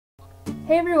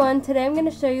Hey everyone, today I'm going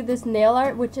to show you this nail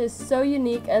art which is so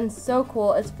unique and so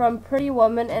cool. It's from Pretty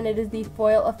Woman and it is the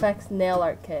Foil Effects Nail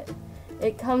Art Kit.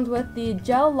 It comes with the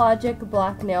Gel Logic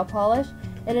black nail polish,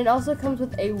 and it also comes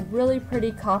with a really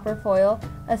pretty copper foil,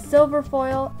 a silver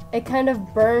foil, a kind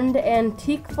of burned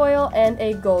antique foil, and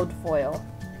a gold foil.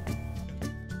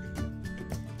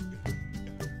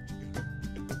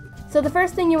 So the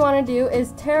first thing you want to do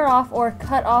is tear off or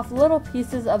cut off little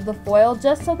pieces of the foil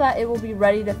just so that it will be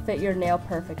ready to fit your nail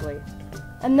perfectly.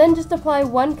 And then just apply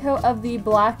one coat of the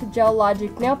black Gel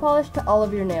Logic nail polish to all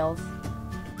of your nails.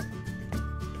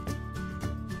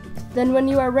 Then when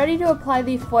you are ready to apply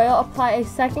the foil, apply a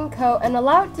second coat and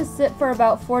allow it to sit for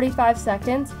about 45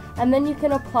 seconds, and then you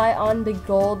can apply on the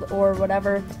gold or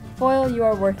whatever foil you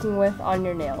are working with on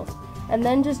your nails. And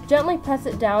then just gently press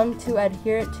it down to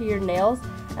adhere it to your nails,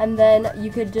 and then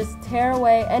you could just tear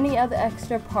away any of the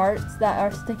extra parts that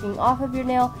are sticking off of your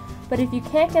nail. But if you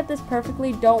can't get this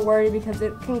perfectly, don't worry, because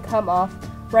it can come off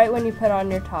right when you put on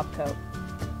your top coat.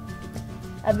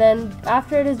 And then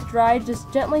after it is dry,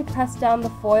 just gently press down the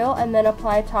foil and then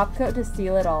apply a top coat to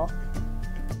seal it all.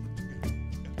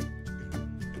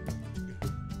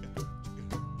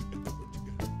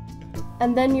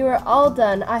 And then you are all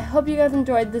done. I hope you guys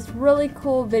enjoyed this really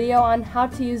cool video on how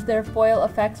to use their foil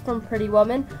effects from Pretty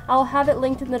Woman. I'll have it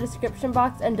linked in the description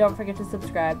box, and don't forget to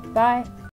subscribe. Bye!